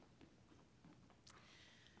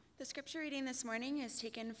The scripture reading this morning is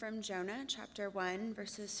taken from Jonah chapter 1,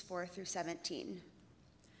 verses 4 through 17.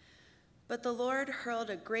 But the Lord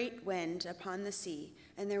hurled a great wind upon the sea,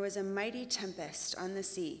 and there was a mighty tempest on the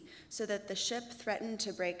sea, so that the ship threatened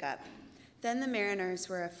to break up. Then the mariners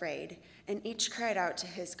were afraid, and each cried out to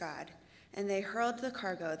his God. And they hurled the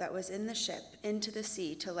cargo that was in the ship into the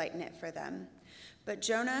sea to lighten it for them. But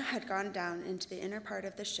Jonah had gone down into the inner part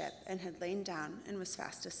of the ship and had lain down and was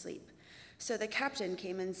fast asleep. So the captain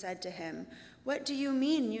came and said to him, "What do you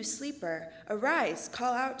mean, you sleeper? Arise,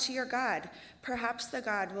 call out to your God. Perhaps the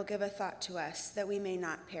God will give a thought to us, that we may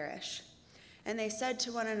not perish." And they said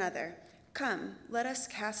to one another, "Come, let us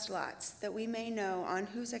cast lots, that we may know on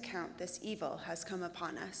whose account this evil has come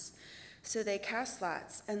upon us." So they cast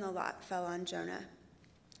lots, and the lot fell on Jonah.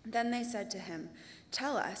 Then they said to him,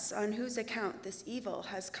 "Tell us on whose account this evil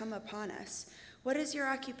has come upon us. What is your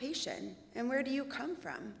occupation, and where do you come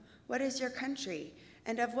from? What is your country,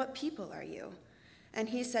 and of what people are you?" And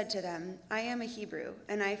he said to them, "I am a Hebrew,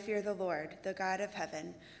 and I fear the Lord, the God of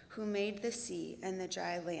heaven, who made the sea and the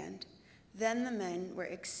dry land." Then the men were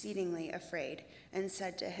exceedingly afraid, and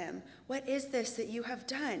said to him, "What is this that you have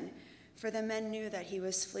done?" For the men knew that he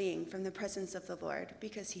was fleeing from the presence of the Lord,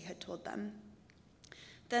 because he had told them.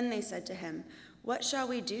 Then they said to him, "What shall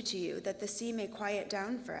we do to you, that the sea may quiet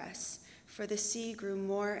down for us?" For the sea grew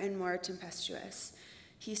more and more tempestuous.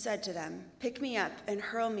 He said to them, "Pick me up and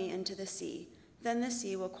hurl me into the sea. Then the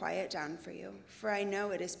sea will quiet down for you, for I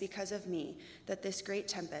know it is because of me that this great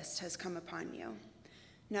tempest has come upon you."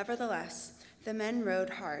 Nevertheless, the men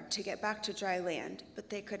rowed hard to get back to dry land,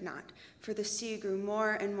 but they could not, for the sea grew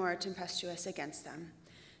more and more tempestuous against them.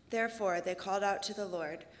 Therefore they called out to the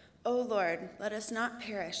Lord, "O Lord, let us not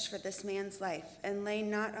perish for this man's life, and lay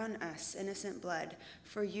not on us innocent blood,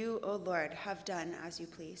 for you, O Lord, have done as you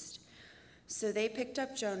pleased." So they picked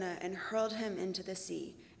up Jonah and hurled him into the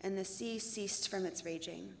sea, and the sea ceased from its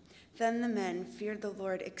raging. Then the men feared the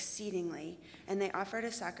Lord exceedingly, and they offered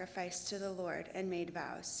a sacrifice to the Lord and made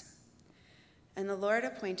vows. And the Lord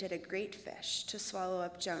appointed a great fish to swallow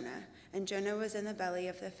up Jonah, and Jonah was in the belly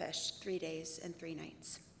of the fish 3 days and 3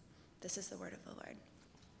 nights. This is the word of the Lord.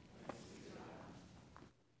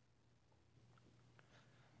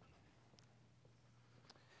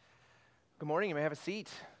 Good morning. You may have a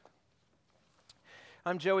seat.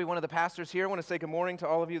 I'm Joey, one of the pastors here. I want to say good morning to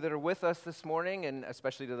all of you that are with us this morning, and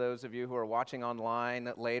especially to those of you who are watching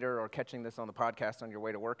online later or catching this on the podcast on your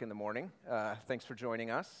way to work in the morning. Thanks for joining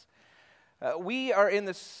us. We are in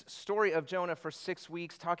this story of Jonah for 6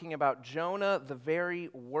 weeks, talking about Jonah, the very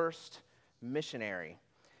worst missionary.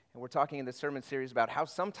 And we're talking in this sermon series about how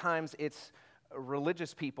sometimes it's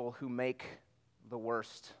religious people who make the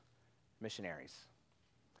worst missionaries.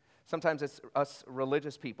 Sometimes it's us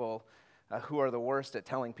religious people who are the worst at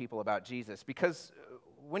telling people about Jesus. Because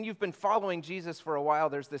when you've been following Jesus for a while,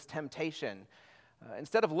 there's this temptation.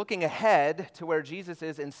 Instead of looking ahead to where Jesus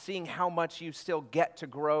is and seeing how much you still get to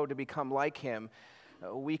grow to become like him,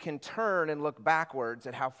 we can turn and look backwards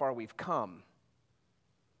at how far we've come.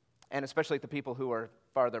 And especially at the people who are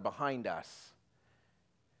farther behind us.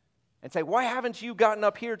 And say, "Why haven't you gotten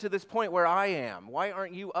up here to this point where I am? Why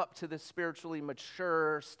aren't you up to this spiritually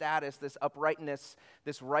mature status, this uprightness,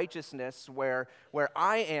 this righteousness where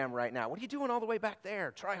I am right now? What are you doing all the way back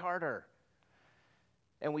there? Try harder."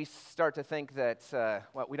 And we start to think that,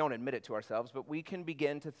 we don't admit it to ourselves, but we can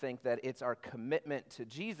begin to think that it's our commitment to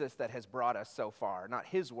Jesus that has brought us so far, not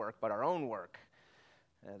his work, but our own work,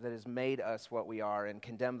 that has made us what we are, and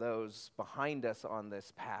condemn those behind us on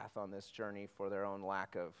this path, on this journey, for their own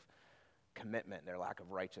lack of commitment, their lack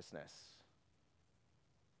of righteousness.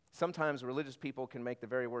 Sometimes religious people can make the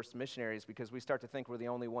very worst missionaries because we start to think we're the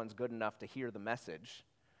only ones good enough to hear the message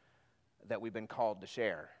that we've been called to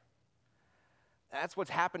share. That's what's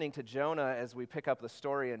happening to Jonah as we pick up the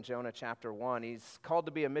story in Jonah chapter 1. He's called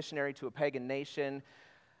to be a missionary to a pagan nation,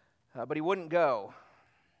 but he wouldn't go.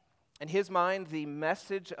 In his mind, the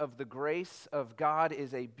message of the grace of God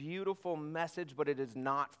is a beautiful message, but it is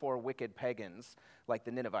not for wicked pagans like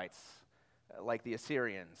the Ninevites, like the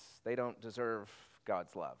Assyrians. They don't deserve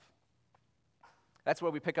God's love. That's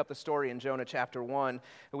where we pick up the story in Jonah chapter 1.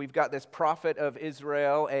 We've got this prophet of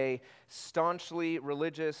Israel, a staunchly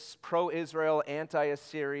religious, pro-Israel,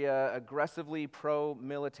 anti-Assyria, aggressively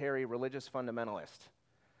pro-military religious fundamentalist,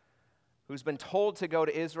 who's been told to go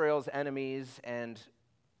to Israel's enemies and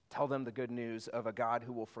tell them the good news of a God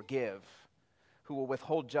who will forgive, who will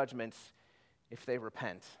withhold judgments if they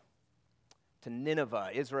repent. To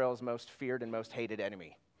Nineveh, Israel's most feared and most hated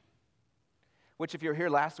enemy. Which, if you were here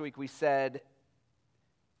last week, we said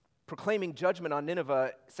proclaiming judgment on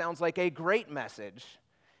Nineveh sounds like a great message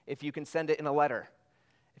if you can send it in a letter.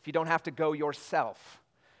 if you don't have to go yourself,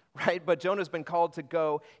 right? But Jonah's been called to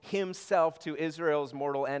go himself to Israel's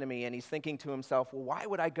mortal enemy, and he's thinking to himself, well, why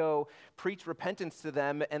would I go preach repentance to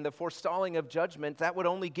them and the forestalling of judgment? That would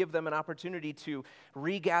only give them an opportunity to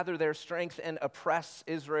regather their strength and oppress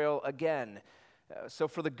Israel again. So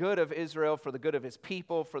for the good of Israel, for the good of his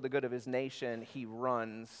people, for the good of his nation, he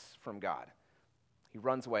runs from God. He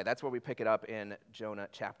runs away. That's where we pick it up in Jonah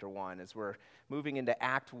chapter 1, as we're moving into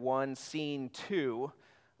Act 1, Scene 2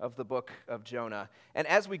 of the book of Jonah. And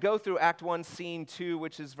as we go through Act 1, Scene 2,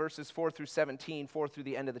 which is verses 4 through 17, 4 through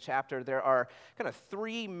the end of the chapter, there are kind of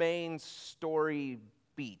three main story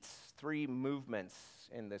beats, three movements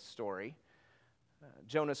in this story.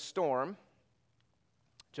 Jonah's storm,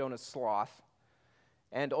 Jonah's sloth,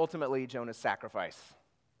 and ultimately Jonah's sacrifice.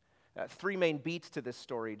 Three main beats to this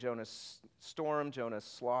story: Jonah's storm, Jonah's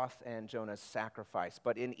sloth, and Jonah's sacrifice.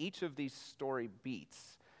 But in each of these story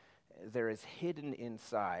beats, there is hidden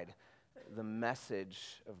inside the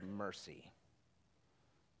message of mercy.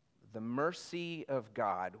 The mercy of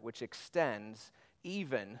God, which extends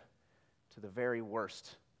even to the very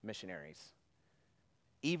worst missionaries,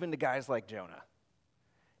 even to guys like Jonah,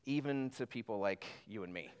 even to people like you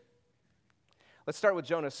and me. Let's start with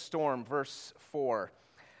Jonah's storm, verse 4.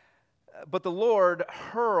 But the Lord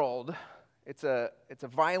hurled, it's a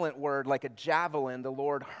violent word, like a javelin. The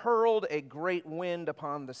Lord hurled a great wind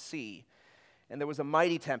upon the sea. And there was a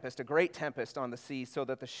mighty tempest, a great tempest on the sea, so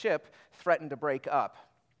that the ship threatened to break up.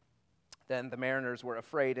 Then the mariners were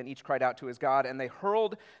afraid, and each cried out to his God, and they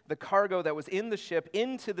hurled the cargo that was in the ship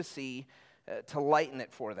into the sea to lighten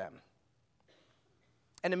it for them.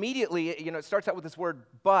 And immediately, it starts out with this word,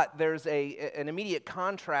 but there's an immediate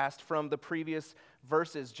contrast from the previous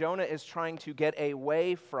verses. Jonah is trying to get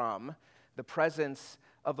away from the presence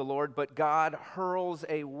of the Lord, but God hurls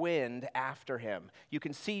a wind after him. You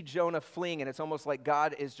can see Jonah fleeing, and it's almost like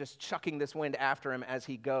God is just chucking this wind after him as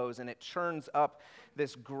he goes, and it churns up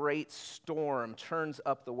this great storm, churns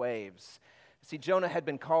up the waves. See, Jonah had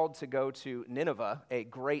been called to go to Nineveh, a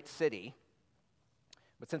great city.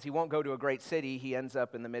 But since he won't go to a great city, he ends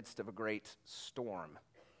up in the midst of a great storm.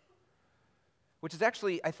 Which is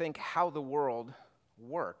actually, I think, how the world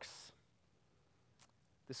works.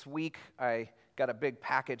 This week, I got a big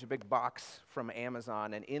package, a big box from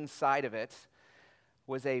Amazon, and inside of it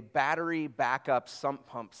was a battery backup sump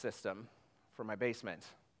pump system for my basement.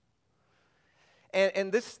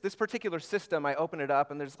 And this particular system, I open it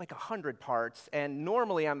up, and there's like 100 parts, and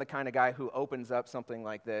normally I'm the kind of guy who opens up something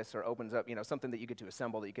like this, or opens up, something that you get to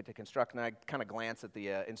assemble, that you get to construct, and I kind of glance at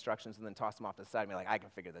the instructions and then toss them off to the side and be like, I can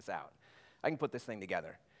figure this out. I can put this thing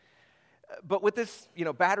together. But with this,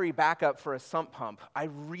 battery backup for a sump pump, I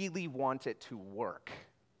really want it to work.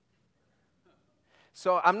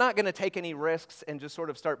 So I'm not going to take any risks and just sort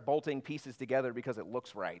of start bolting pieces together because it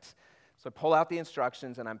looks right. So I pull out the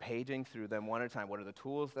instructions, and I'm paging through them one at a time. What are the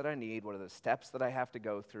tools that I need? What are the steps that I have to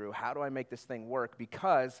go through? How do I make this thing work?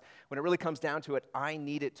 Because when it really comes down to it, I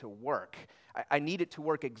need it to work. I need it to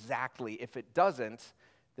work exactly. If it doesn't,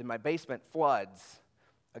 then my basement floods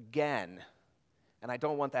again, and I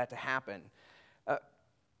don't want that to happen.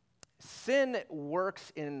 Sin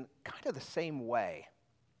works in kind of the same way.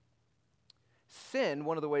 Sin,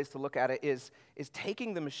 one of the ways to look at it, is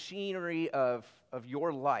taking the machinery of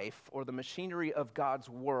your life, or the machinery of God's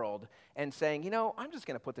world, and saying, I'm just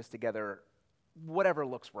going to put this together whatever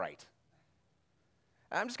looks right.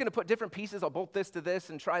 I'm just going to put different pieces. I'll bolt this to this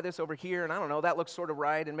and try this over here, and I don't know, that looks sort of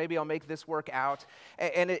right, and maybe I'll make this work out.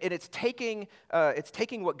 And it's taking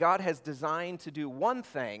what God has designed to do one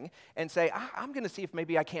thing and say, I'm going to see if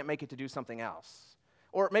maybe I can't make it to do something else.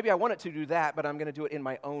 Or maybe I want it to do that, but I'm going to do it in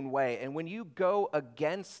my own way. And when you go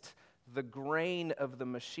against the grain of the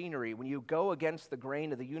machinery, when you go against the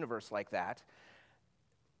grain of the universe like that,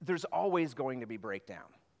 there's always going to be breakdown.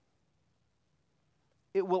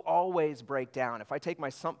 It will always break down. If I take my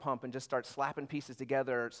sump pump and just start slapping pieces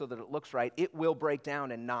together so that it looks right, it will break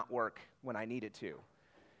down and not work when I need it to.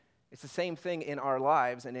 It's the same thing in our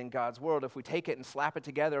lives and in God's world. If we take it and slap it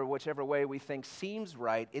together whichever way we think seems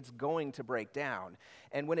right, it's going to break down.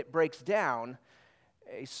 And when it breaks down,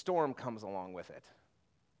 a storm comes along with it.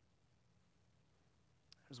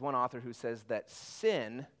 There's one author who says that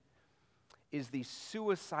sin is the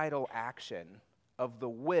suicidal action of the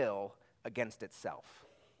will against itself.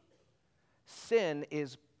 Sin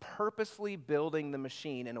is purposely building the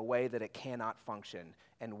machine in a way that it cannot function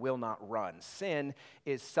and will not run. Sin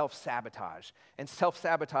is self-sabotage, and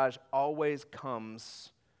self-sabotage always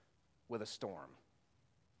comes with a storm.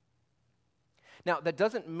 Now, that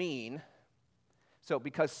doesn't mean,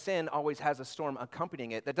 because sin always has a storm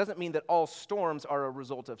accompanying it, that doesn't mean that all storms are a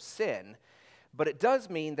result of sin, But it does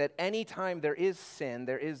mean that anytime there is sin,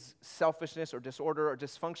 there is selfishness or disorder or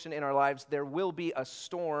dysfunction in our lives, there will be a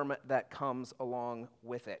storm that comes along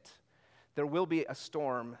with it. There will be a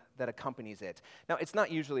storm that accompanies it. Now, it's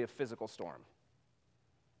not usually a physical storm.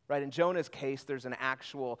 Right? In Jonah's case, there's an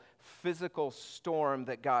actual physical storm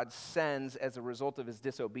that God sends as a result of his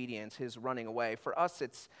disobedience, his running away. For us,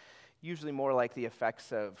 it's usually more like the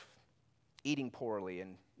effects of eating poorly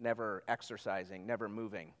and never exercising, never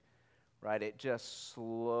moving. Right? It just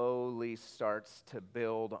slowly starts to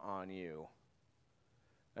build on you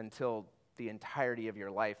until the entirety of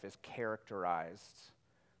your life is characterized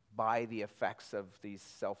by the effects of these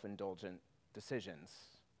self-indulgent decisions.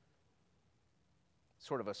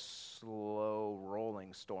 Sort of a slow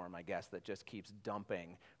rolling storm, I guess, that just keeps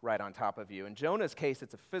dumping right on top of you. In Jonah's case,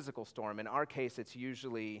 it's a physical storm. In our case, it's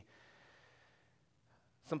usually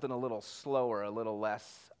something a little slower, a little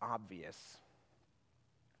less obvious.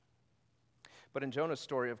 But in Jonah's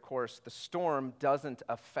story, of course, the storm doesn't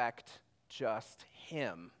affect just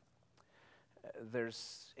him.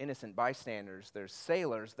 There's innocent bystanders, there's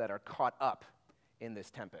sailors that are caught up in this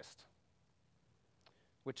tempest,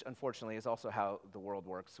 which unfortunately is also how the world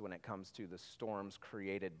works when it comes to the storms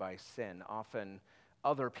created by sin. Often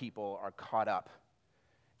other people are caught up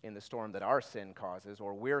in the storm that our sin causes,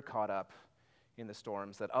 or we're caught up in the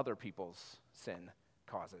storms that other people's sin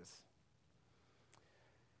causes.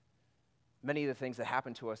 Many of the things that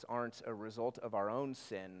happen to us aren't a result of our own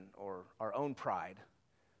sin or our own pride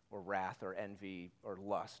or wrath or envy or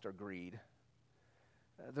lust or greed.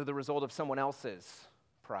 They're the result of someone else's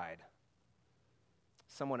pride,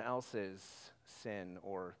 someone else's sin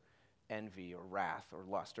or envy or wrath or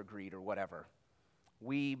lust or greed or whatever.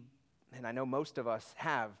 We, and I know most of us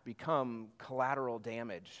have, become collateral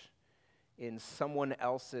damage in someone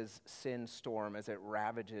else's sin storm as it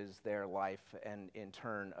ravages their life and in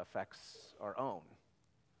turn affects our own.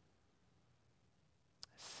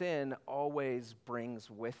 Sin always brings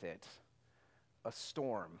with it a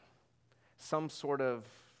storm, some sort of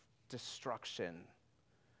destruction.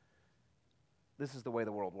 This is the way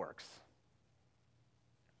the world works.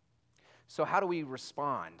 So how do we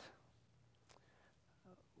respond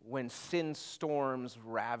when sin storms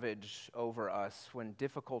ravage over us, when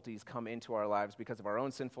difficulties come into our lives because of our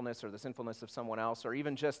own sinfulness or the sinfulness of someone else, or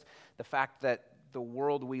even just the fact that the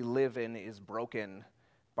world we live in is broken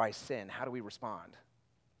by sin? How do we respond?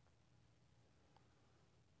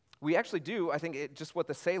 We actually do, I think, just what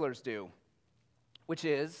the sailors do, which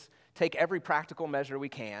is take every practical measure we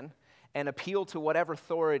can and appeal to whatever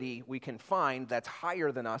authority we can find that's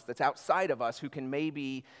higher than us, that's outside of us, who can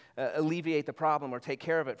maybe alleviate the problem or take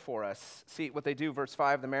care of it for us. See what they do, verse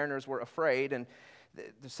 5, the mariners were afraid, and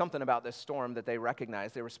there's something about this storm that they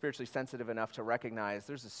recognized. They were spiritually sensitive enough to recognize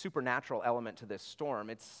there's a supernatural element to this storm.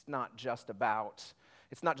 It's not just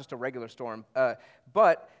a regular storm.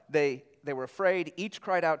 But they were afraid. Each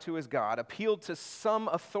cried out to his God, appealed to some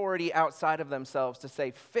authority outside of themselves to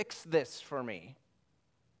say, fix this for me.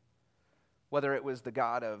 Whether it was the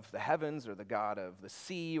God of the heavens or the God of the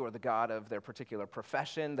sea or the God of their particular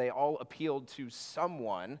profession, they all appealed to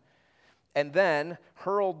someone and then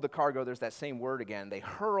hurled the cargo. There's that same word again. They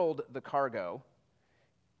hurled the cargo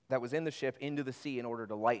that was in the ship into the sea in order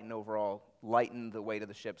to lighten the weight of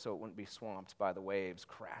the ship so it wouldn't be swamped by the waves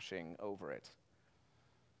crashing over it.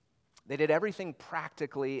 They did everything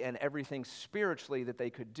practically and everything spiritually that they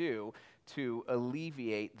could do to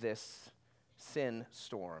alleviate this sin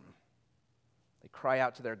storm. They cry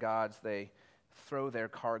out to their gods, they throw their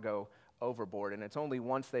cargo overboard, and it's only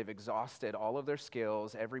once they've exhausted all of their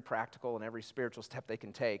skills, every practical and every spiritual step they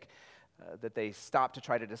can take, that they stop to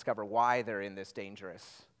try to discover why they're in this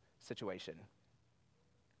dangerous situation.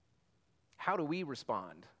 How do we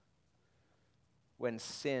respond when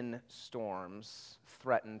sin storms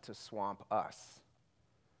threaten to swamp us?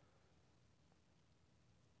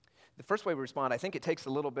 The first way we respond, I think it takes a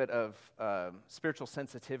little bit of spiritual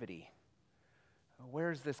sensitivity.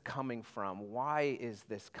 Where is this coming from? Why is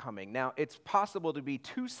this coming? Now, it's possible to be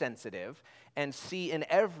too sensitive and see in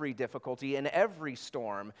every difficulty, in every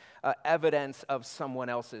storm, evidence of someone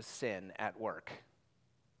else's sin at work.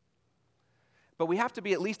 But we have to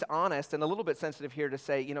be at least honest and a little bit sensitive here to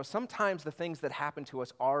say, sometimes the things that happen to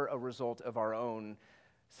us are a result of our own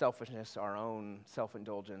selfishness, our own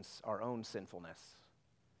self-indulgence, our own sinfulness.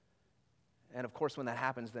 And of course, when that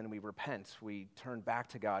happens, then we repent. We turn back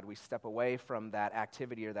to God. We step away from that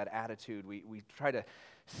activity or that attitude. We try to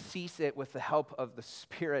cease it with the help of the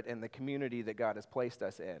Spirit and the community that God has placed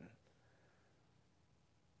us in.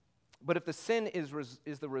 But if the sin is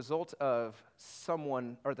the result of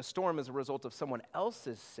someone, or the storm is a result of someone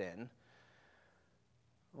else's sin,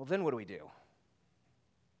 well, then what do we do?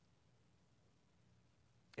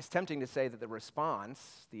 It's tempting to say that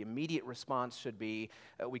the immediate response should be,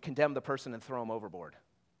 we condemn the person and throw them overboard.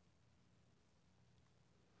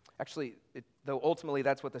 Actually, though ultimately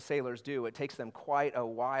that's what the sailors do, it takes them quite a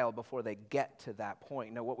while before they get to that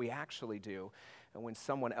point. No, what we actually do, and when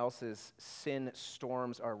someone else's sin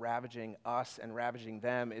storms are ravaging us and ravaging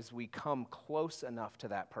them, is we come close enough to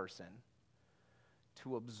that person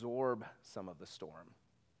to absorb some of the storm,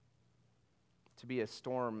 to be a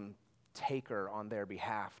storm taker on their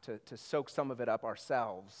behalf, to soak some of it up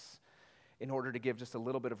ourselves in order to give just a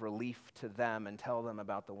little bit of relief to them and tell them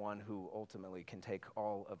about the one who ultimately can take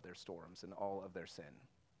all of their storms and all of their sin.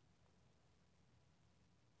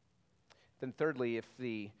 Then thirdly, if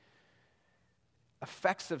the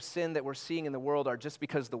effects of sin that we're seeing in the world are just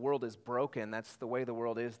because the world is broken, that's the way the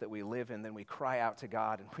world is that we live in, then we cry out to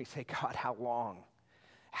God and we say, God, how long?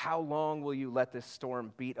 How long will you let this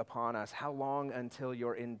storm beat upon us? How long until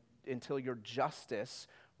your justice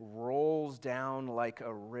rolls down like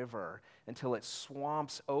a river, until it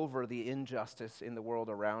swamps over the injustice in the world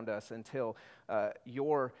around us, until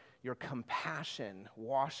your compassion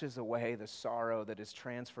washes away the sorrow that is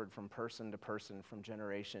transferred from person to person, from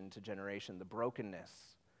generation to generation. The brokenness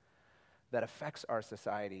that affects our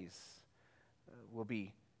societies will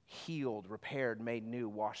be healed, repaired, made new,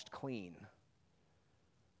 washed clean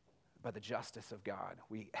by the justice of God.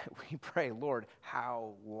 We pray, Lord,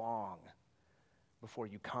 how long before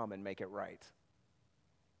you come and make it right?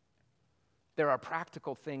 There are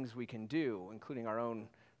practical things we can do, including our own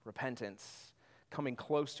repentance, coming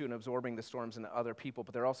close to and absorbing the storms in other people,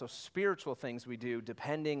 but there are also spiritual things we do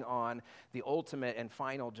depending on the ultimate and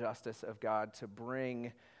final justice of God to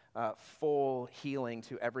bring full healing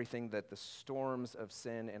to everything that the storms of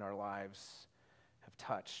sin in our lives have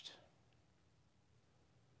touched.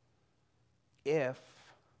 If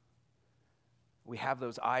we have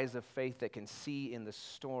those eyes of faith that can see in the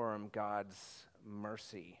storm God's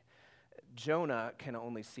mercy, Jonah can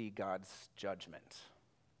only see God's judgment.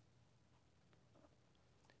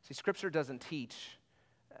 See, Scripture doesn't teach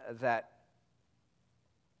that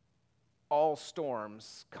all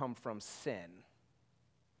storms come from sin,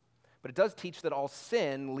 but it does teach that all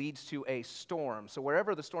sin leads to a storm. So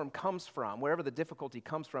wherever the storm comes from, wherever the difficulty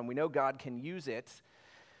comes from, we know God can use it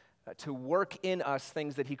to work in us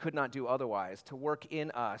things that he could not do otherwise, to work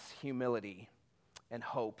in us humility and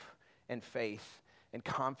hope and faith and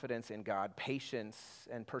confidence in God, patience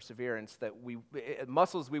and perseverance,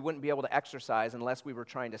 muscles we wouldn't be able to exercise unless we were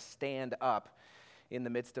trying to stand up in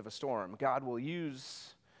the midst of a storm. God will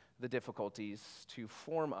use the difficulties to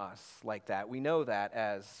form us like that. We know that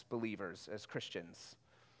as believers, as Christians.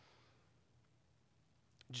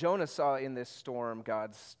 Jonah saw in this storm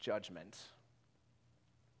God's judgment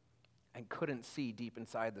and couldn't see deep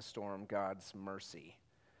inside the storm God's mercy,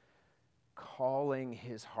 calling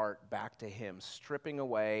his heart back to him, stripping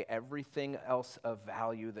away everything else of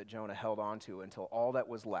value that Jonah held on to until all that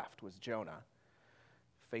was left was Jonah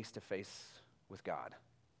face to face with God.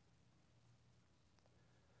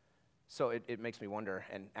 So it makes me wonder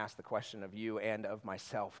and ask the question of you and of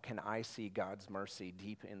myself, can I see God's mercy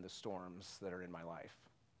deep in the storms that are in my life?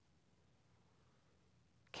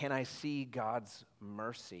 Can I see God's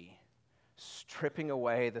mercy stripping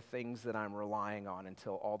away the things that I'm relying on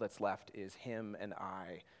until all that's left is him and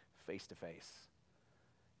I face to face?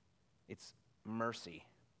 It's mercy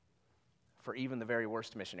for even the very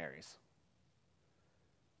worst missionaries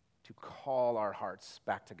to call our hearts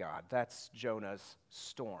back to God. That's Jonah's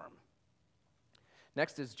storm.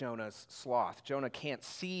 Next is Jonah's sloth. Jonah can't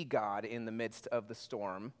see God in the midst of the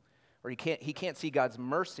storm, or he can't see God's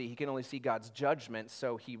mercy. He can only see God's judgment,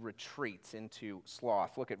 so he retreats into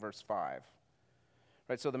sloth. Look at verse 5.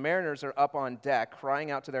 Right, so the mariners are up on deck,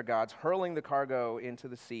 crying out to their gods, hurling the cargo into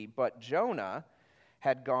the sea. But Jonah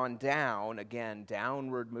had gone down, again,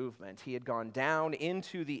 downward movement. He had gone down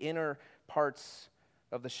into the inner parts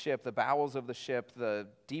of the ship, the bowels of the ship, the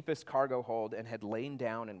deepest cargo hold, and had lain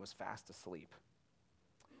down and was fast asleep.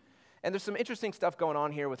 And there's some interesting stuff going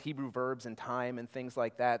on here with Hebrew verbs and time and things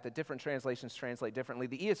like that different translations translate differently.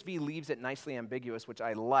 The ESV leaves it nicely ambiguous, which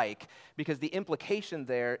I like, because the implication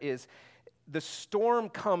there is the storm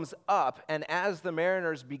comes up, and as the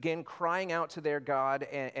mariners begin crying out to their God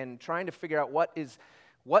and trying to figure out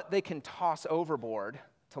what they can toss overboard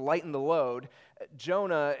to lighten the load,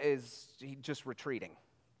 Jonah is just retreating.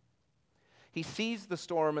 He sees the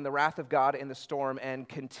storm and the wrath of God in the storm and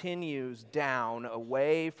continues down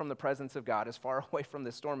away from the presence of God, as far away from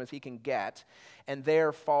the storm as he can get, and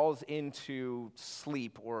there falls into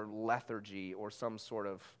sleep or lethargy or some sort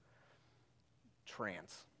of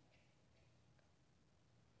trance.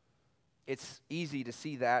 It's easy to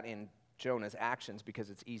see that in Jonah's actions because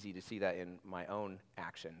it's easy to see that in my own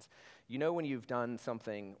actions. You know when you've done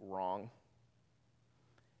something wrong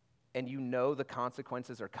and you know the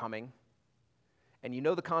consequences are coming, and you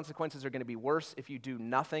know the consequences are going to be worse if you do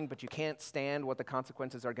nothing, but you can't stand what the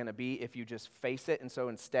consequences are going to be if you just face it, and so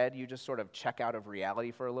instead you just sort of check out of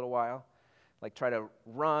reality for a little while? Like try to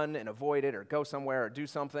run and avoid it or go somewhere or do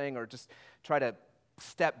something or just try to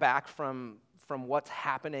step back from what's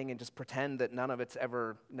happening and just pretend that none of it's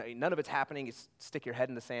happening. You stick your head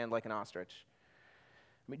in the sand like an ostrich.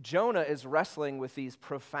 I mean, Jonah is wrestling with these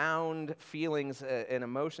profound feelings and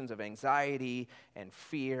emotions of anxiety and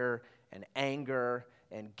fear and anger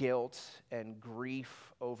and guilt and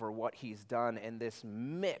grief over what he's done, and this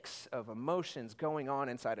mix of emotions going on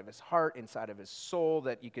inside of his heart, inside of his soul,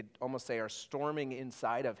 that you could almost say are storming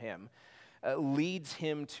inside of him, leads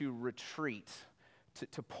him to retreat,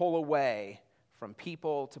 to pull away from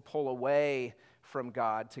people, to pull away from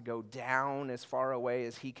God, to go down as far away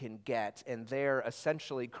as he can get, and there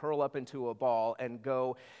essentially curl up into a ball and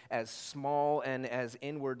go as small and as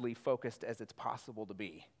inwardly focused as it's possible to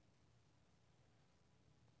be.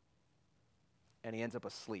 And he ends up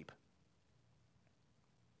asleep.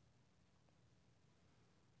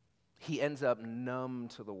 He ends up numb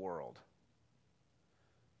to the world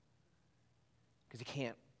because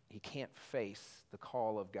he can't face the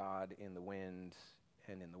call of God in the wind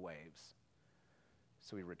and in the waves.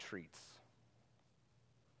 So he retreats,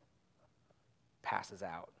 passes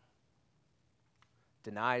out,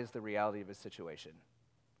 denies the reality of his situation,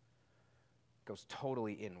 goes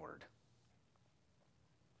totally inward.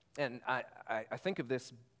 And I think of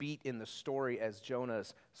this beat in the story as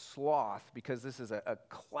Jonah's sloth because this is a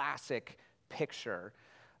classic picture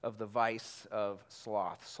of the vice of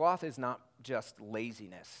sloth. Sloth is not just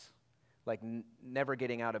laziness, like never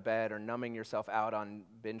getting out of bed or numbing yourself out on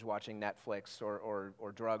binge watching Netflix or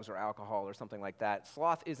drugs or alcohol or something like that.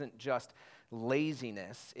 Sloth isn't just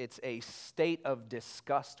laziness, it's a state of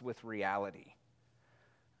disgust with reality.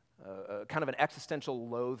 Kind of an existential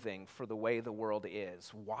loathing for the way the world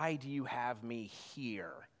is. Why do you have me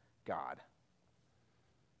here, God?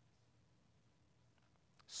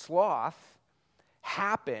 Sloth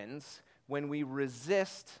happens when we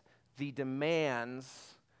resist the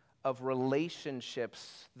demands of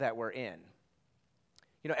relationships that we're in.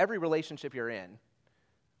 You know, every relationship you're in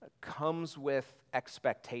comes with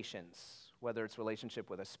expectations, whether it's relationship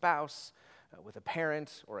with a spouse, with a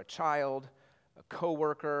parent or a child, a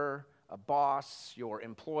coworker, a boss, your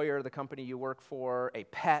employer, the company you work for, a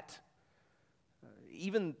pet,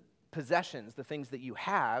 even possessions, the things that you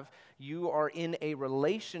have, you are in a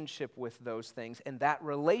relationship with those things, and that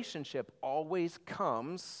relationship always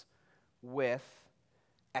comes with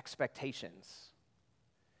expectations.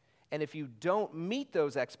 And if you don't meet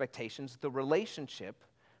those expectations, the relationship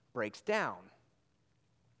breaks down.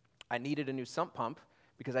 I needed a new sump pump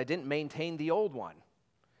because I didn't maintain the old one.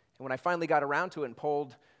 And when I finally got around to it and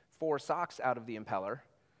pulled 4 socks out of the impeller,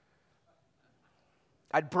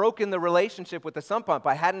 I'd broken the relationship with the sump pump.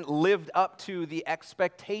 I hadn't lived up to the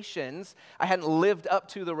expectations. I hadn't lived up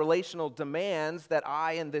to the relational demands that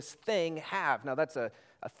I and this thing have. Now, that's a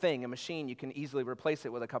thing, a machine. You can easily replace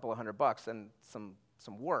it with a couple of $100 and some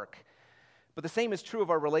work. But the same is true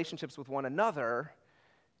of our relationships with one another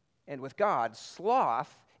and with God.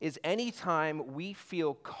 Sloth is any time we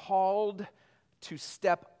feel called to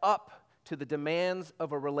step up to the demands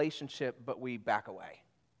of a relationship, but we back away.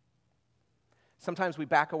 Sometimes we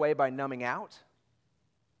back away by numbing out.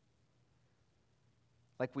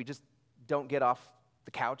 Like we just don't get off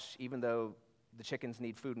the couch even though the chickens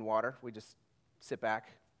need food and water. We just sit back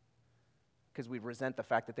because we resent the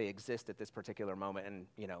fact that they exist at this particular moment and,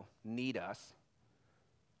 need us.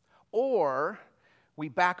 Or we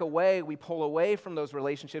back away, we pull away from those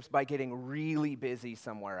relationships by getting really busy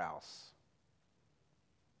somewhere else.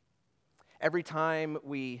 Every time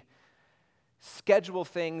we schedule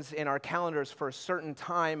things in our calendars for a certain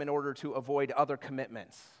time in order to avoid other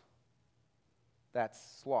commitments, that's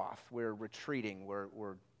sloth. We're retreating.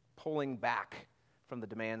 We're pulling back from the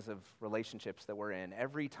demands of relationships that we're in.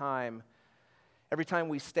 Every time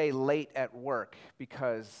we stay late at work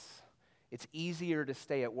because it's easier to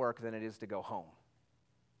stay at work than it is to go home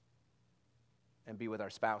and be with our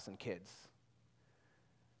spouse and kids.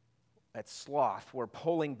 That's sloth. We're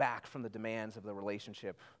pulling back from the demands of the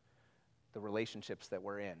relationships that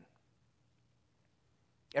we're in.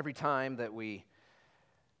 Every time that we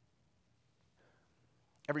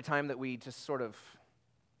just sort of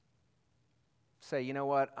say, you know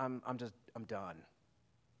what, I'm done.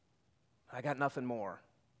 I got nothing more.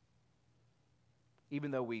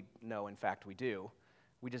 Even though we know, in fact, we do.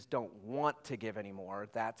 We just don't want to give anymore.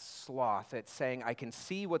 That's sloth. It's saying, I can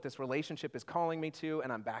see what this relationship is calling me to,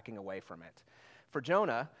 and I'm backing away from it. For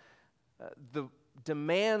Jonah, the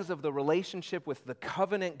demands of the relationship with the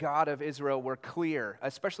covenant God of Israel were clear,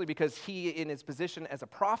 especially because he, in his position as a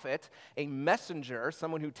prophet, a messenger,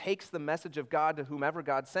 someone who takes the message of God to whomever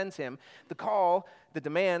God sends him, the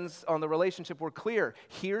demands on the relationship were clear.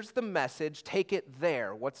 Here's the message, take it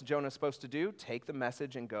there. What's Jonah supposed to do? Take the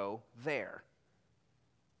message and go there.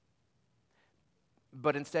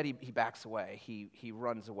 But instead, he backs away. He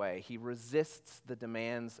runs away. He resists the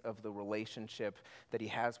demands of the relationship that he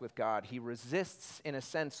has with God. He resists, in a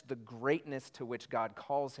sense, the greatness to which God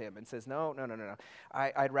calls him and says, no.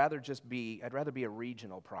 I'd rather be a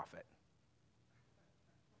regional prophet.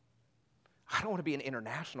 I don't want to be an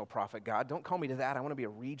international prophet, God. Don't call me to that. I want to be a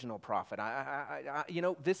regional prophet.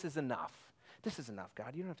 This is enough. This is enough,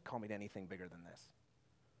 God. You don't have to call me to anything bigger than this.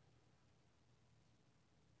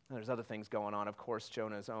 There's other things going on, of course,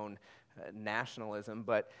 Jonah's own nationalism,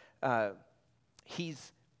 but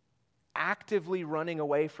he's actively running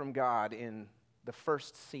away from God in the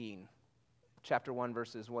first scene, chapter 1,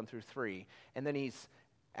 verses 1 through 3, and then he's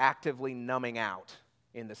actively numbing out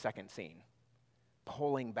in the second scene,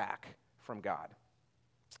 pulling back from God.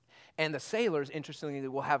 And the sailors, interestingly,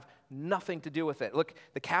 will have nothing to do with it. Look,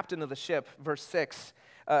 the captain of the ship, verse 6,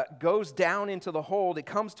 goes down into the hold. It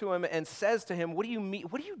comes to him and says to him, what do you mean?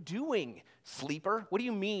 What are you doing, sleeper? What do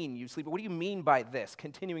you mean, you sleeper? What do you mean by this,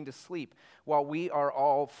 continuing to sleep while we are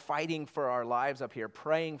all fighting for our lives up here,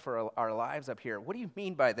 praying for our lives up here? What do you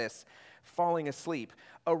mean by this, falling asleep?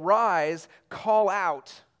 Arise, call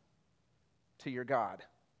out to your God.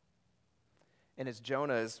 And as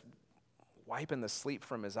Jonah is wiping the sleep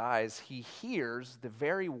from his eyes, he hears the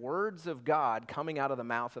very words of God coming out of the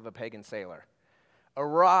mouth of a pagan sailor.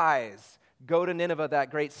 Arise, go to Nineveh,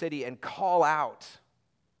 that great city, and call out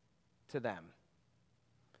to them.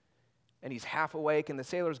 And he's half awake, and the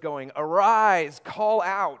sailor's going, arise, call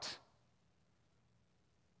out.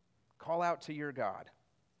 Call out to your God.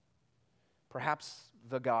 Perhaps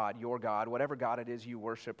the God, your God, whatever God it is you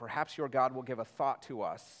worship, perhaps your God will give a thought to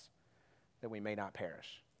us that we may not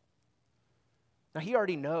perish. Now, he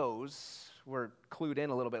already knows, we're clued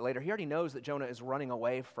in a little bit later, he already knows that Jonah is running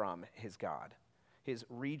away from his God, his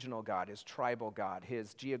regional God, his tribal God,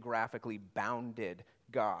 his geographically bounded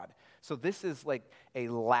God. So this is like a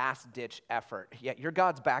last-ditch effort. Yeah, your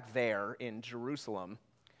God's back there in Jerusalem,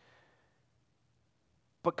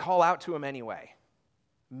 but call out to him anyway.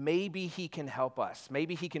 Maybe he can help us.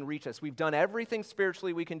 Maybe he can reach us. We've done everything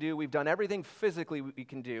spiritually we can do. We've done everything physically we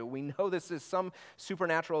can do. We know this is some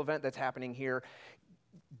supernatural event that's happening here.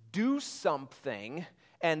 Do something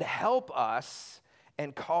and help us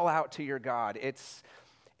and call out to your God. It's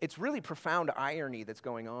really profound irony that's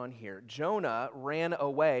going on here. Jonah ran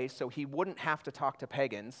away so he wouldn't have to talk to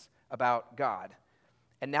pagans about God.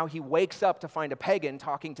 And now he wakes up to find a pagan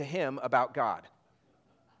talking to him about God.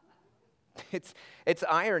 It's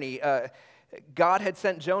irony. God had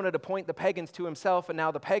sent Jonah to point the pagans to himself, and now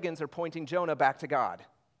the pagans are pointing Jonah back to God.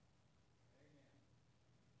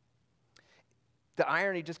 The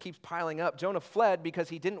irony just keeps piling up. Jonah fled because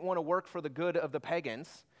he didn't want to work for the good of the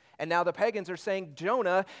pagans. And now the pagans are saying,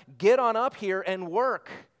 Jonah, get on up here and work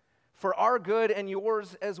for our good and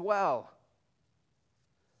yours as well.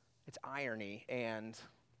 It's irony and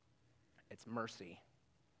it's mercy.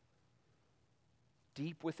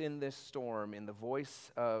 Deep within this storm, in the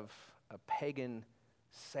voice of a pagan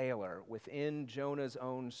sailor, within Jonah's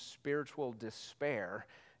own spiritual despair,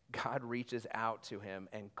 God reaches out to him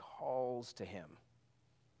and calls to him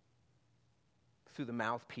through the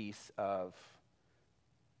mouthpiece of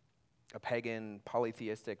a pagan,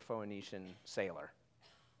 polytheistic Phoenician sailor.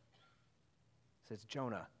 He says,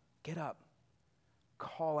 Jonah, get up,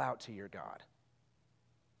 call out to your God.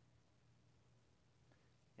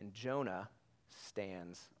 And Jonah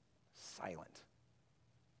stands silent.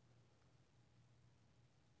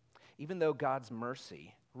 Even though God's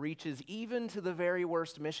mercy reaches even to the very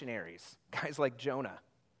worst missionaries, guys like Jonah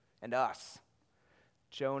and us,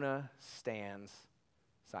 Jonah stands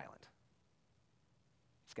silent.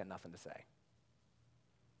 He's got nothing to say.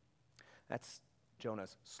 That's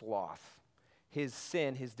Jonah's sloth. His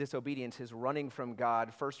sin, his disobedience, his running from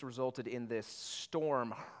God first resulted in this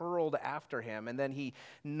storm hurled after him, and then he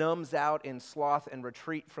numbs out in sloth and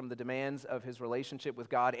retreat from the demands of his relationship with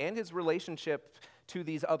God and his relationship to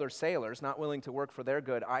these other sailors, not willing to work for their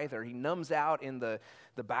good either. He numbs out in the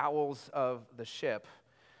bowels of the ship.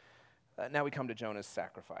 Now we come to Jonah's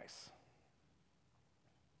sacrifice.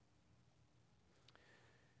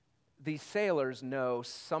 these sailors know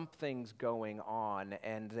something's going on,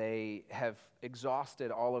 and they have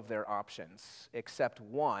exhausted all of their options except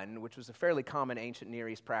one, which was a fairly common ancient Near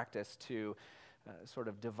East practice to sort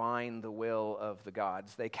of divine the will of the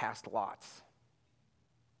gods. They cast lots.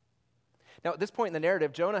 Now, at this point in the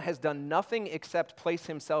narrative, Jonah has done nothing except place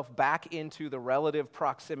himself back into the relative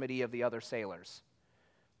proximity of the other sailors.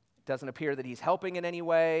 It doesn't appear that he's helping in any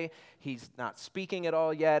way. He's not speaking at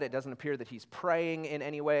all yet. It doesn't appear that he's praying in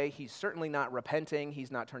any way. He's certainly not repenting.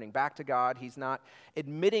 He's not turning back to God. He's not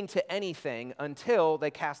admitting to anything until they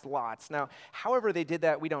cast lots. Now, however they did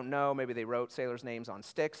that, we don't know. Maybe they wrote sailors' names on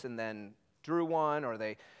sticks and then drew one, or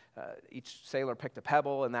they each sailor picked a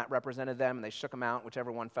pebble and that represented them, and they shook them out,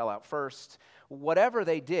 whichever one fell out first. Whatever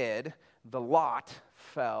they did, the lot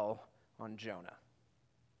fell on Jonah.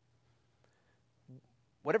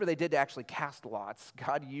 Whatever they did to actually cast lots,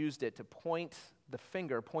 God used it to point the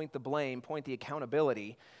finger, point the blame, point the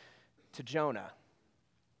accountability to Jonah.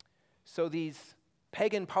 So these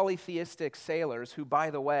pagan polytheistic sailors, who,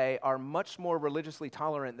 by the way, are much more religiously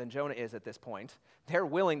tolerant than Jonah is at this point, they're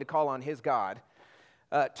willing to call on his God,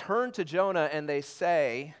 turn to Jonah and they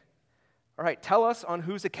say, all right, tell us on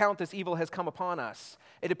whose account this evil has come upon us.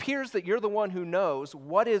 It appears that you're the one who knows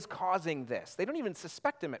what is causing this. They don't even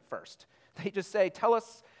suspect him at first. They just say, tell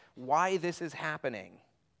us why this is happening.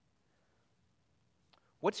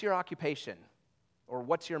 What's your occupation? Or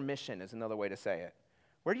what's your mission is another way to say it.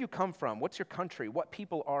 Where do you come from? What's your country? What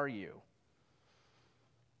people are you?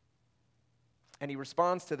 And he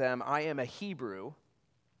responds to them, I am a Hebrew,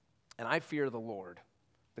 and I fear the Lord,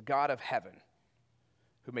 the God of heaven,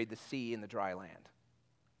 who made the sea and the dry land.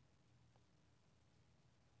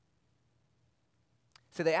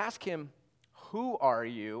 So they ask him, who are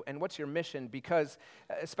you and what's your mission? Because,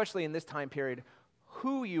 especially in this time period,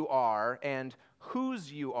 who you are and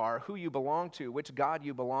whose you are, who you belong to, which God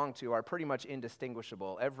you belong to, are pretty much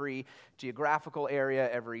indistinguishable. Every geographical area,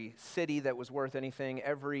 every city that was worth anything,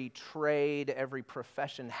 every trade, every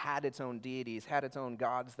profession had its own deities, had its own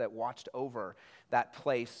gods that watched over that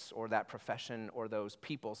place or that profession or those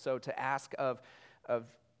people. So to ask of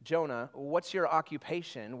Jonah, what's your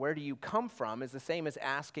occupation? Where do you come from? Is the same as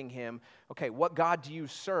asking him, okay, what God do you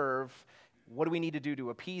serve? What do we need to do to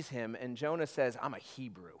appease him? And Jonah says, I'm a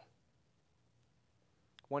Hebrew.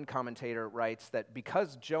 One commentator writes that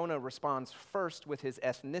because Jonah responds first with his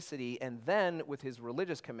ethnicity and then with his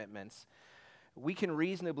religious commitments, we can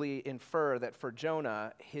reasonably infer that for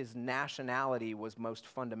Jonah, his nationality was most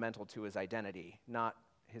fundamental to his identity, not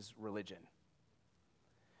his religion.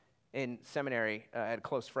 In seminary, I had a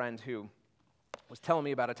close friend who was telling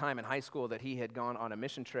me about a time in high school that he had gone on a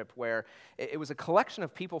mission trip where it was a collection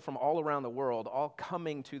of people from all around the world all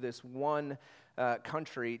coming to this one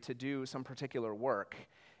country to do some particular work.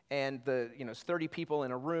 And it's 30 people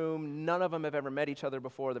in a room. None of them have ever met each other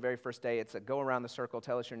before. The very first day, it's a go around the circle,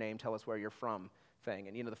 tell us your name, tell us where you're from thing.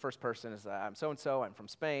 And the first person is, I'm so-and-so, I'm from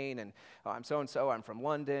Spain. And I'm so-and-so, I'm from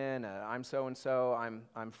London. I'm so-and-so,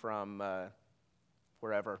 I'm from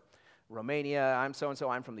wherever. Romania, I'm so-and-so,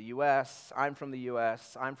 I'm from the U.S., I'm from the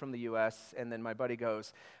U.S., I'm from the U.S., and then my buddy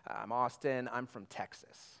goes, I'm Austin, I'm from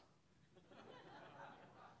Texas.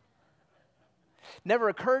 Never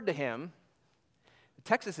occurred to him,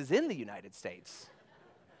 Texas is in the United States,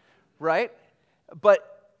 right?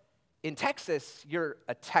 But in Texas, you're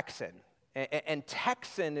a Texan, and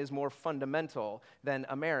Texan is more fundamental than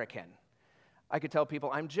American. I could tell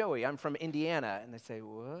people, I'm Joey, I'm from Indiana, and they say,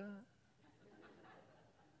 what?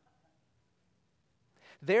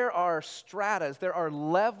 There are stratas, there are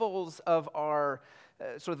levels of our,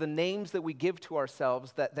 sort of the names that we give to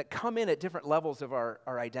ourselves that come in at different levels of our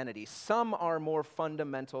identity. Some are more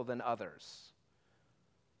fundamental than others.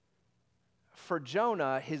 For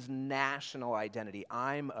Jonah, his national identity,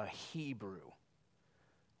 I'm a Hebrew,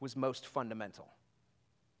 was most fundamental.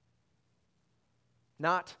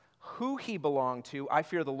 Not who he belonged to, I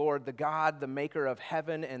fear the Lord, the God, the maker of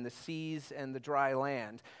heaven and the seas and the dry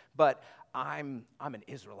land, but I'm an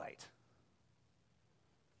Israelite.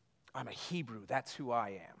 I'm a Hebrew. That's who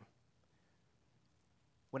I am.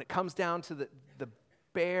 When it comes down to the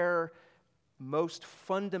bare, most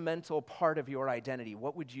fundamental part of your identity,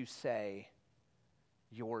 what would you say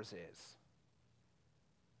yours is?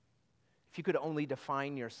 If you could only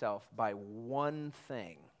define yourself by one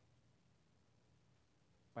thing,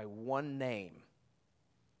 by one name,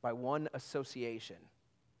 by one association,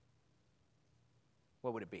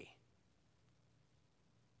 what would it be?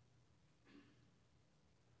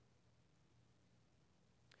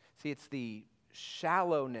 See, it's the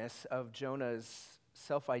shallowness of Jonah's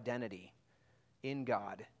self-identity in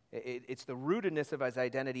God It's the rootedness of his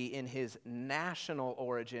identity in his national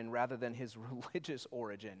origin rather than his religious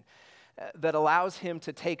origin that allows him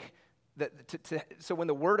to take, so when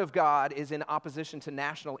the Word of God is in opposition to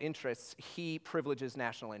national interests, he privileges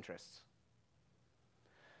national interests.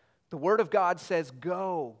 The Word of God says,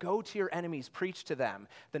 go to your enemies, preach to them.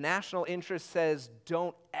 The national interest says,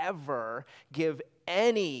 don't ever give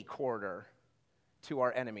any quarter to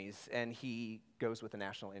our enemies, and he goes with the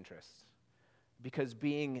national interests. Because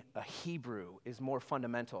being a Hebrew is more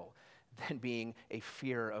fundamental than being a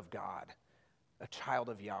fear of God, a child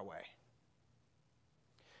of Yahweh.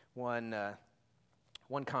 One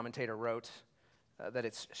commentator wrote that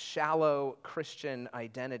it's shallow Christian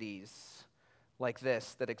identities like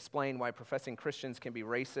this that explain why professing Christians can be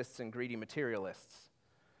racists and greedy materialists,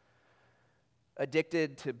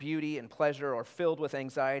 addicted to beauty and pleasure, or filled with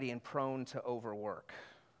anxiety and prone to overwork.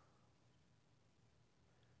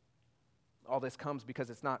 All this comes because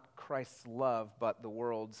it's not Christ's love, but the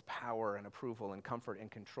world's power and approval and comfort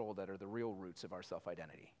and control that are the real roots of our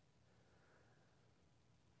self-identity.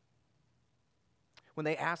 When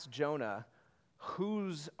they asked Jonah,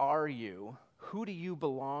 "Whose are you? Who do you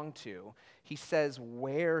belong to?" he says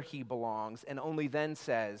where he belongs, and only then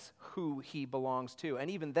says who he belongs to. And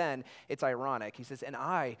even then, it's ironic. He says, "And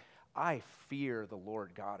I fear the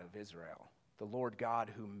Lord God of Israel, the Lord God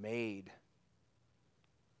who made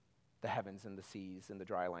the heavens and the seas and the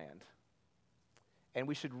dry land." And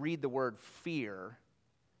we should read the word fear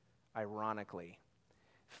ironically.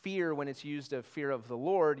 Fear, when it's used of fear of the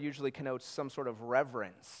Lord, usually connotes some sort of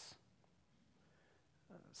reverence,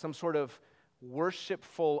 some sort of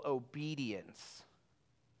worshipful obedience.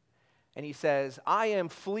 And he says, I am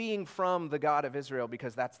fleeing from the God of Israel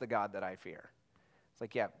because that's the God that I fear. It's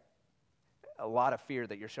like, yeah, a lot of fear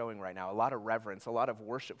that you're showing right now, a lot of reverence, a lot of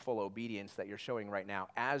worshipful obedience that you're showing right now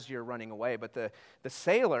as you're running away. But the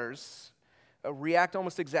sailors react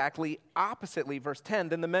almost exactly oppositely. Verse 10,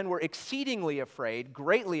 then the men were exceedingly afraid,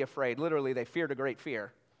 greatly afraid. Literally, they feared a great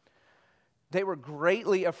fear. They were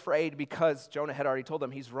greatly afraid because Jonah had already told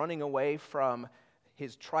them he's running away from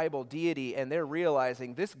his tribal deity, and they're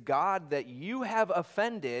realizing this God that you have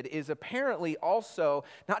offended is apparently also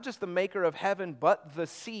not just the maker of heaven, but the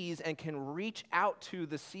seas, and can reach out to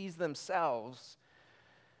the seas themselves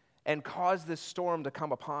and cause this storm to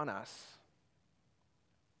come upon us.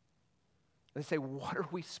 They say, what are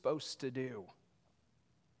we supposed to do?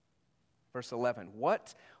 Verse 11,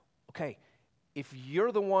 okay, if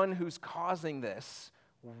you're the one who's causing this,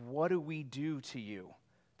 what do we do to you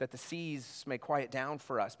that the seas may quiet down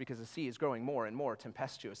for us? Because the sea is growing more and more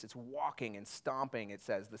tempestuous. It's walking and stomping, it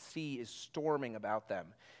says. The sea is storming about them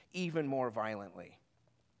even more violently.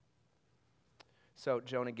 So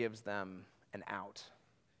Jonah gives them an out.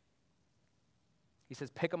 He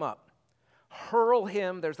says, pick him up. Hurl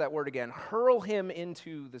him, there's that word again, hurl him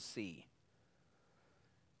into the sea.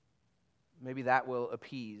 Maybe that will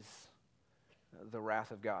appease the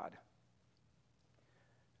wrath of God.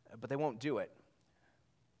 But they won't do it.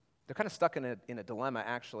 They're kind of stuck in a dilemma,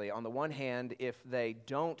 actually. On the one hand, if they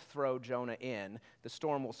don't throw Jonah in, the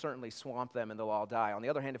storm will certainly swamp them and they'll all die. On the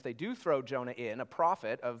other hand, if they do throw Jonah in, a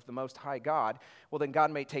prophet of the Most High God, well, then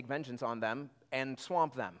God may take vengeance on them and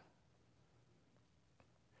swamp them.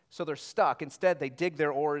 So they're stuck. Instead, they dig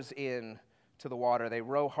their oars in to the water. They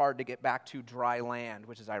row hard to get back to dry land,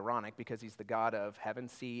 which is ironic because he's the God of heaven,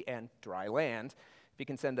 sea, and dry land. If he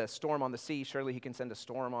can send a storm on the sea, surely he can send a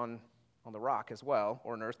storm on the rock as well,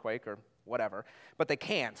 or an earthquake or whatever. But they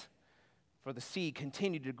can't, for the sea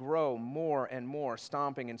continued to grow more and more,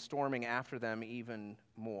 stomping and storming after them even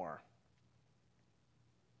more.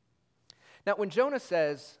 Now, when Jonah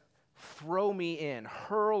says, throw me in,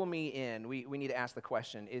 hurl me in, we need to ask the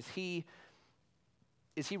question, is he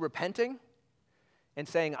repenting and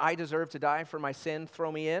saying, I deserve to die for my sin,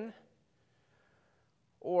 throw me in?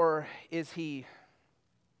 Or is he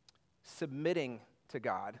submitting to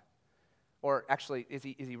God? Or actually, is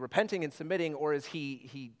he repenting and submitting, or is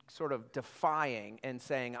he sort of defying and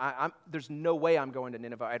saying, there's no way I'm going to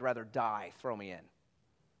Nineveh, I'd rather die, throw me in?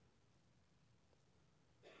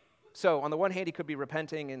 So on the one hand, he could be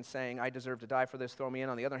repenting and saying, I deserve to die for this, throw me in.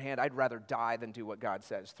 On the other hand, I'd rather die than do what God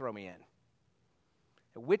says, throw me in.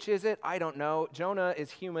 Which is it? I don't know. Jonah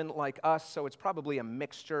is human like us, so it's probably a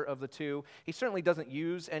mixture of the two. He certainly doesn't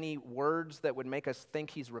use any words that would make us think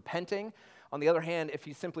he's repenting. On the other hand, if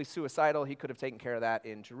he's simply suicidal, he could have taken care of that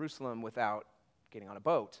in Jerusalem without getting on a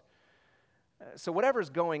boat. So whatever's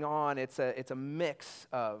going on, it's a mix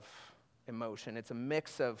of emotion. It's a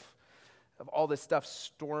mix of all this stuff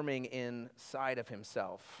storming inside of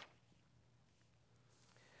himself.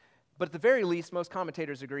 But at the very least, most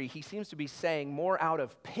commentators agree, he seems to be saying more out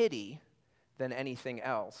of pity than anything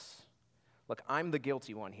else. Look, I'm the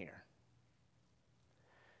guilty one here.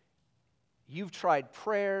 You've tried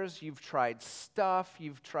prayers, you've tried stuff,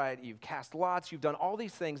 you've cast lots, you've done all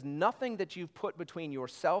these things. Nothing that you've put between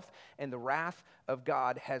yourself and the wrath of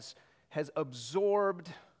God has absorbed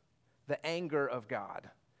the anger of God.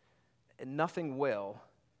 And nothing will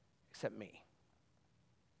except me.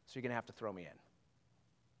 So you're going to have to throw me in.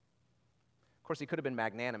 Of course, he could have been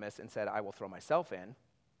magnanimous and said, I will throw myself in.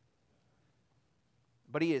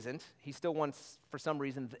 But he isn't. He still wants, for some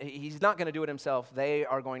reason, he's not going to do it himself. They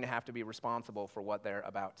are going to have to be responsible for what they're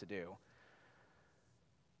about to do.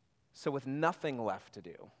 So with nothing left to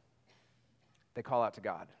do, they call out to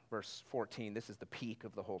God. Verse 14, this is the peak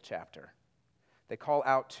of the whole chapter. They call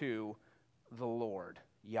out to the Lord,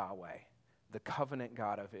 Yahweh, the covenant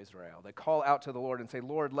God of Israel. They call out to the Lord and say,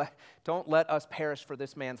 Lord, don't let us perish for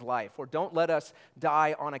this man's life, or don't let us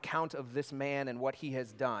die on account of this man and what he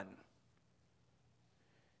has done.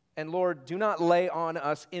 And Lord, do not lay on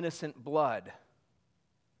us innocent blood.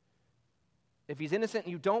 If he's innocent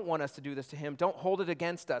and you don't want us to do this to him, don't hold it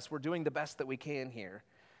against us. We're doing the best that we can here.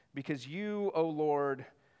 Because you, O Lord,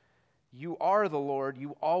 you are the Lord.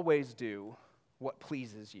 You always do what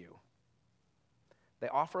pleases you. They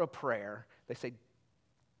offer a prayer. They say,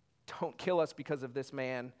 don't kill us because of this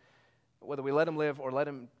man. Whether we let him live or let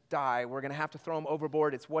him die, we're going to have to throw him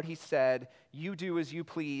overboard. It's what he said. You do as you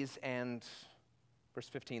please. And verse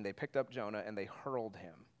 15, they picked up Jonah and they hurled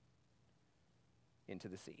him into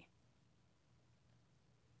the sea.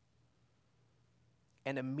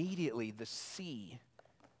 And immediately the sea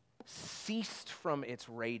ceased from its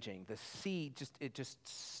raging. The sea just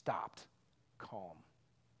stopped, calm.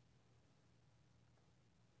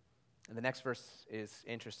 And the next verse is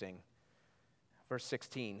interesting. Verse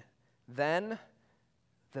 16, then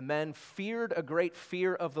the men feared a great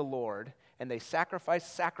fear of the Lord, and they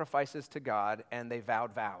sacrificed sacrifices to God, and they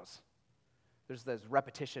vowed vows. There's this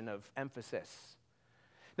repetition of emphasis.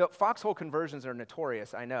 Now, foxhole conversions are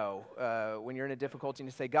notorious, I know. When you're in a difficulty and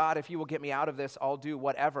you say, God, if you will get me out of this, I'll do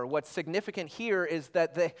whatever. What's significant here is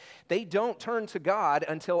that they don't turn to God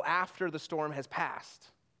until after the storm has passed.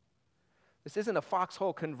 This isn't a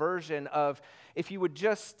foxhole conversion of, if you would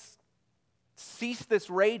just cease this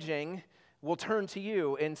raging, we'll turn to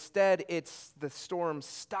you. Instead, it's the storm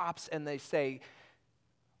stops and they say,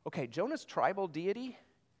 okay, Jonah's tribal deity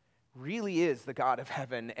really is the God of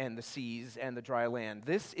heaven and the seas and the dry land.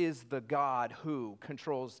 This is the God who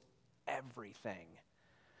controls everything.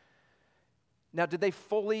 Now, did they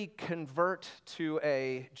fully convert to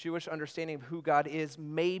a Jewish understanding of who God is?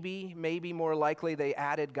 Maybe more likely they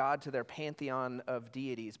added God to their pantheon of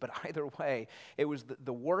deities. But either way, it was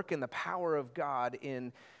the work and the power of God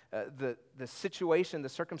in the situation, the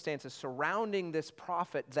circumstances surrounding this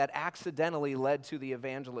prophet that accidentally led to the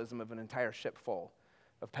evangelism of an entire ship full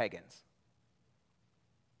of pagans.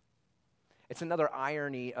 It's another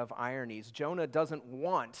irony of ironies. Jonah doesn't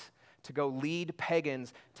want to go lead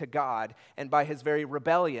pagans to God, and by his very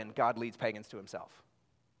rebellion, God leads pagans to himself.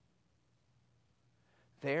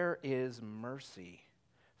 There is mercy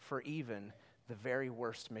for even the very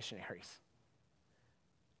worst missionaries,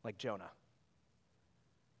 like Jonah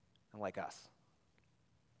and like us.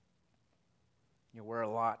 You know, we're a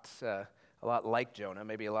lot like Jonah,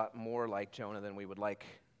 maybe a lot more like Jonah than we would like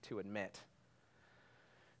to admit.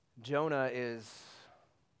 Jonah is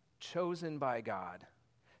chosen by God,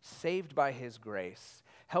 saved by his grace,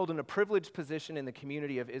 held in a privileged position in the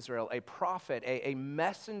community of Israel, a prophet, a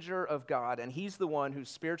messenger of God, and he's the one who's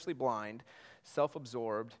spiritually blind,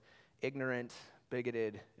 self-absorbed, ignorant,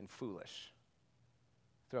 bigoted, and foolish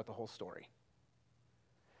throughout the whole story.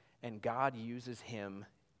 And God uses him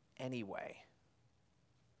anyway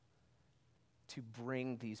to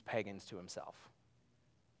bring these pagans to himself.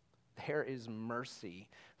 There is mercy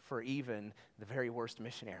for even the very worst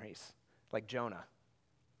missionaries, like Jonah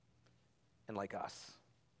and like us.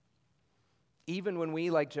 Even when we,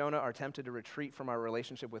 like Jonah, are tempted to retreat from our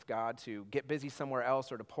relationship with God, to get busy somewhere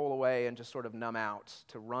else or to pull away and just sort of numb out,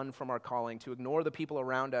 to run from our calling, to ignore the people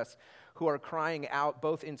around us who are crying out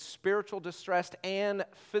both in spiritual distress and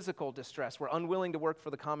physical distress. We're unwilling to work for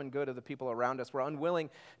the common good of the people around us. We're unwilling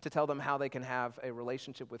to tell them how they can have a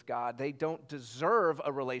relationship with God. They don't deserve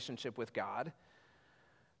a relationship with God.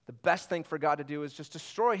 The best thing for God to do is just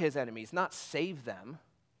destroy his enemies, not save them.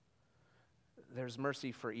 There's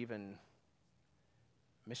mercy for even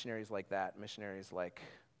missionaries like that, missionaries like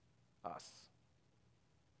us,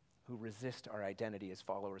 who resist our identity as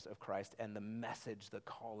followers of Christ and the message, the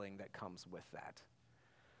calling that comes with that.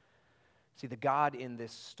 See, the God in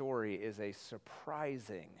this story is a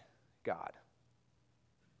surprising God.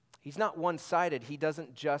 He's not one-sided. He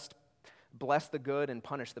doesn't just bless the good and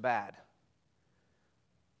punish the bad.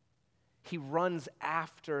 He runs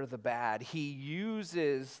after the bad. He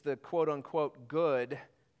uses the quote-unquote good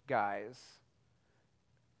guys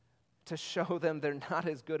to show them they're not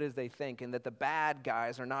as good as they think and that the bad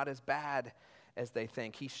guys are not as bad as they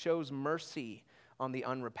think. He shows mercy on the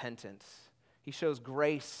unrepentant. He shows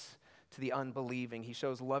grace to the unbelieving. He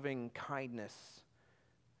shows loving kindness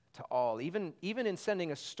to all. Even in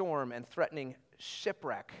sending a storm and threatening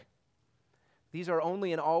shipwreck, these are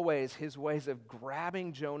only and always his ways of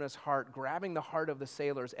grabbing Jonah's heart, grabbing the heart of the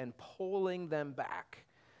sailors and pulling them back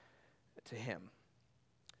to him,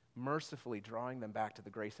 mercifully drawing them back to the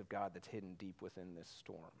grace of God that's hidden deep within this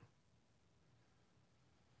storm.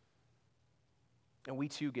 And we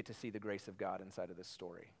too get to see the grace of God inside of this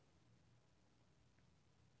story.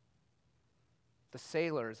 The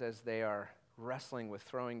sailors, as they are wrestling with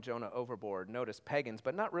throwing Jonah overboard, notice pagans,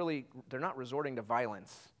 but they're not resorting to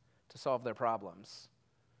violence to solve their problems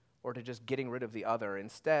or to just getting rid of the other.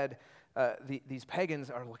 Instead, these pagans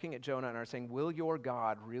are looking at Jonah and are saying, will your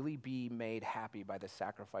God really be made happy by the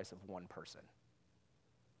sacrifice of one person?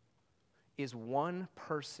 Is one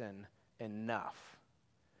person enough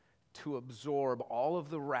to absorb all of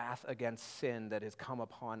the wrath against sin that has come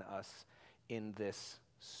upon us in this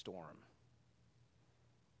storm?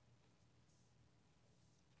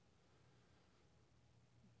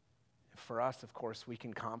 For us, of course, we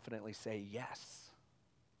can confidently say yes.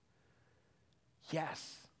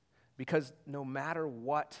 Yes, because no matter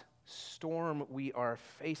what storm we are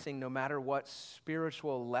facing, no matter what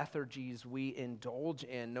spiritual lethargies we indulge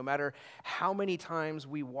in, no matter how many times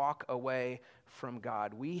we walk away from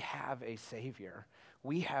God, we have a Savior.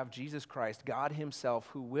 We have Jesus Christ, God himself,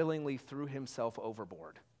 who willingly threw himself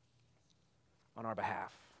overboard on our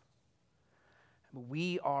behalf.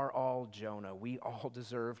 We are all Jonah. We all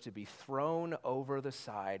deserve to be thrown over the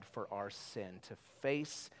side for our sin, to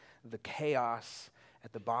face the chaos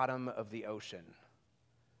at the bottom of the ocean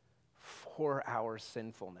for our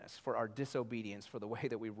sinfulness, for our disobedience, for the way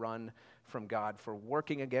that we run from God, for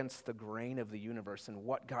working against the grain of the universe and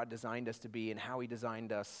what God designed us to be and how he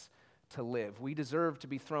designed us to live. We deserve to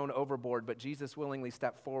be thrown overboard, but Jesus willingly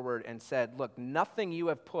stepped forward and said, look, nothing you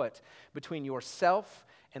have put between yourself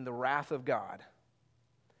and the wrath of God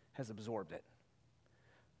has absorbed it.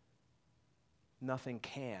 Nothing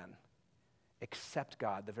can except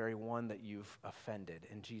God, the very one that you've offended.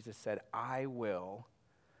 And Jesus said, I will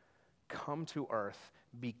come to earth,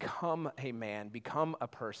 become a man, become a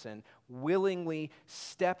person, willingly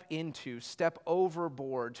step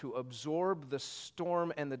overboard to absorb the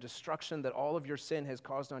storm and the destruction that all of your sin has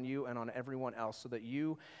caused on you and on everyone else so that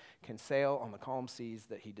you can sail on the calm seas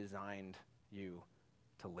that he designed you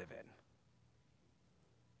to live in.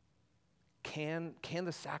 Can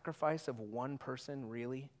the sacrifice of one person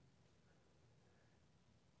really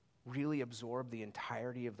absorb the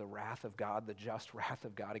entirety of the wrath of God, the just wrath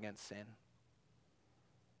of God against sin?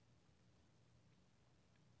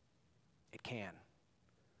 It can.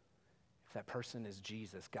 If that person is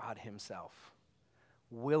Jesus, God himself,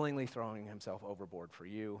 willingly throwing himself overboard for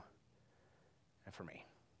you and for me.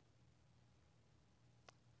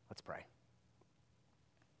 Let's pray.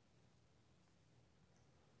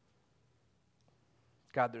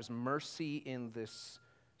 God, there's mercy in this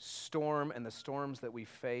storm and the storms that we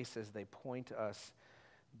face as they point us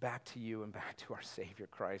back to you and back to our Savior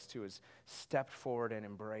Christ, who has stepped forward and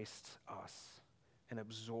embraced us and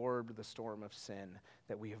absorbed the storm of sin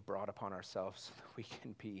that we have brought upon ourselves so that we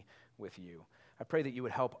can be with you. I pray that you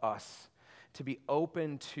would help us to be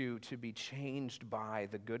open to be changed by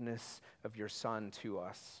the goodness of your Son to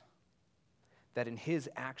us, that in his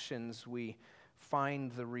actions we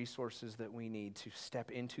find the resources that we need to step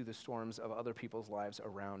into the storms of other people's lives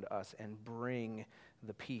around us and bring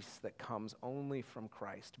the peace that comes only from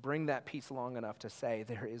Christ. Bring that peace long enough to say,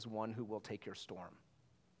 there is one who will take your storm.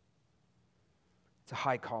 It's a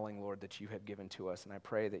high calling, Lord, that you have given to us, and I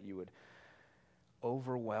pray that you would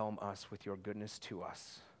overwhelm us with your goodness to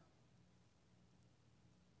us,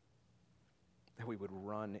 that we would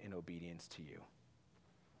run in obedience to you.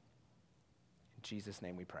 In Jesus'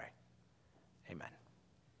 name we pray. Amen.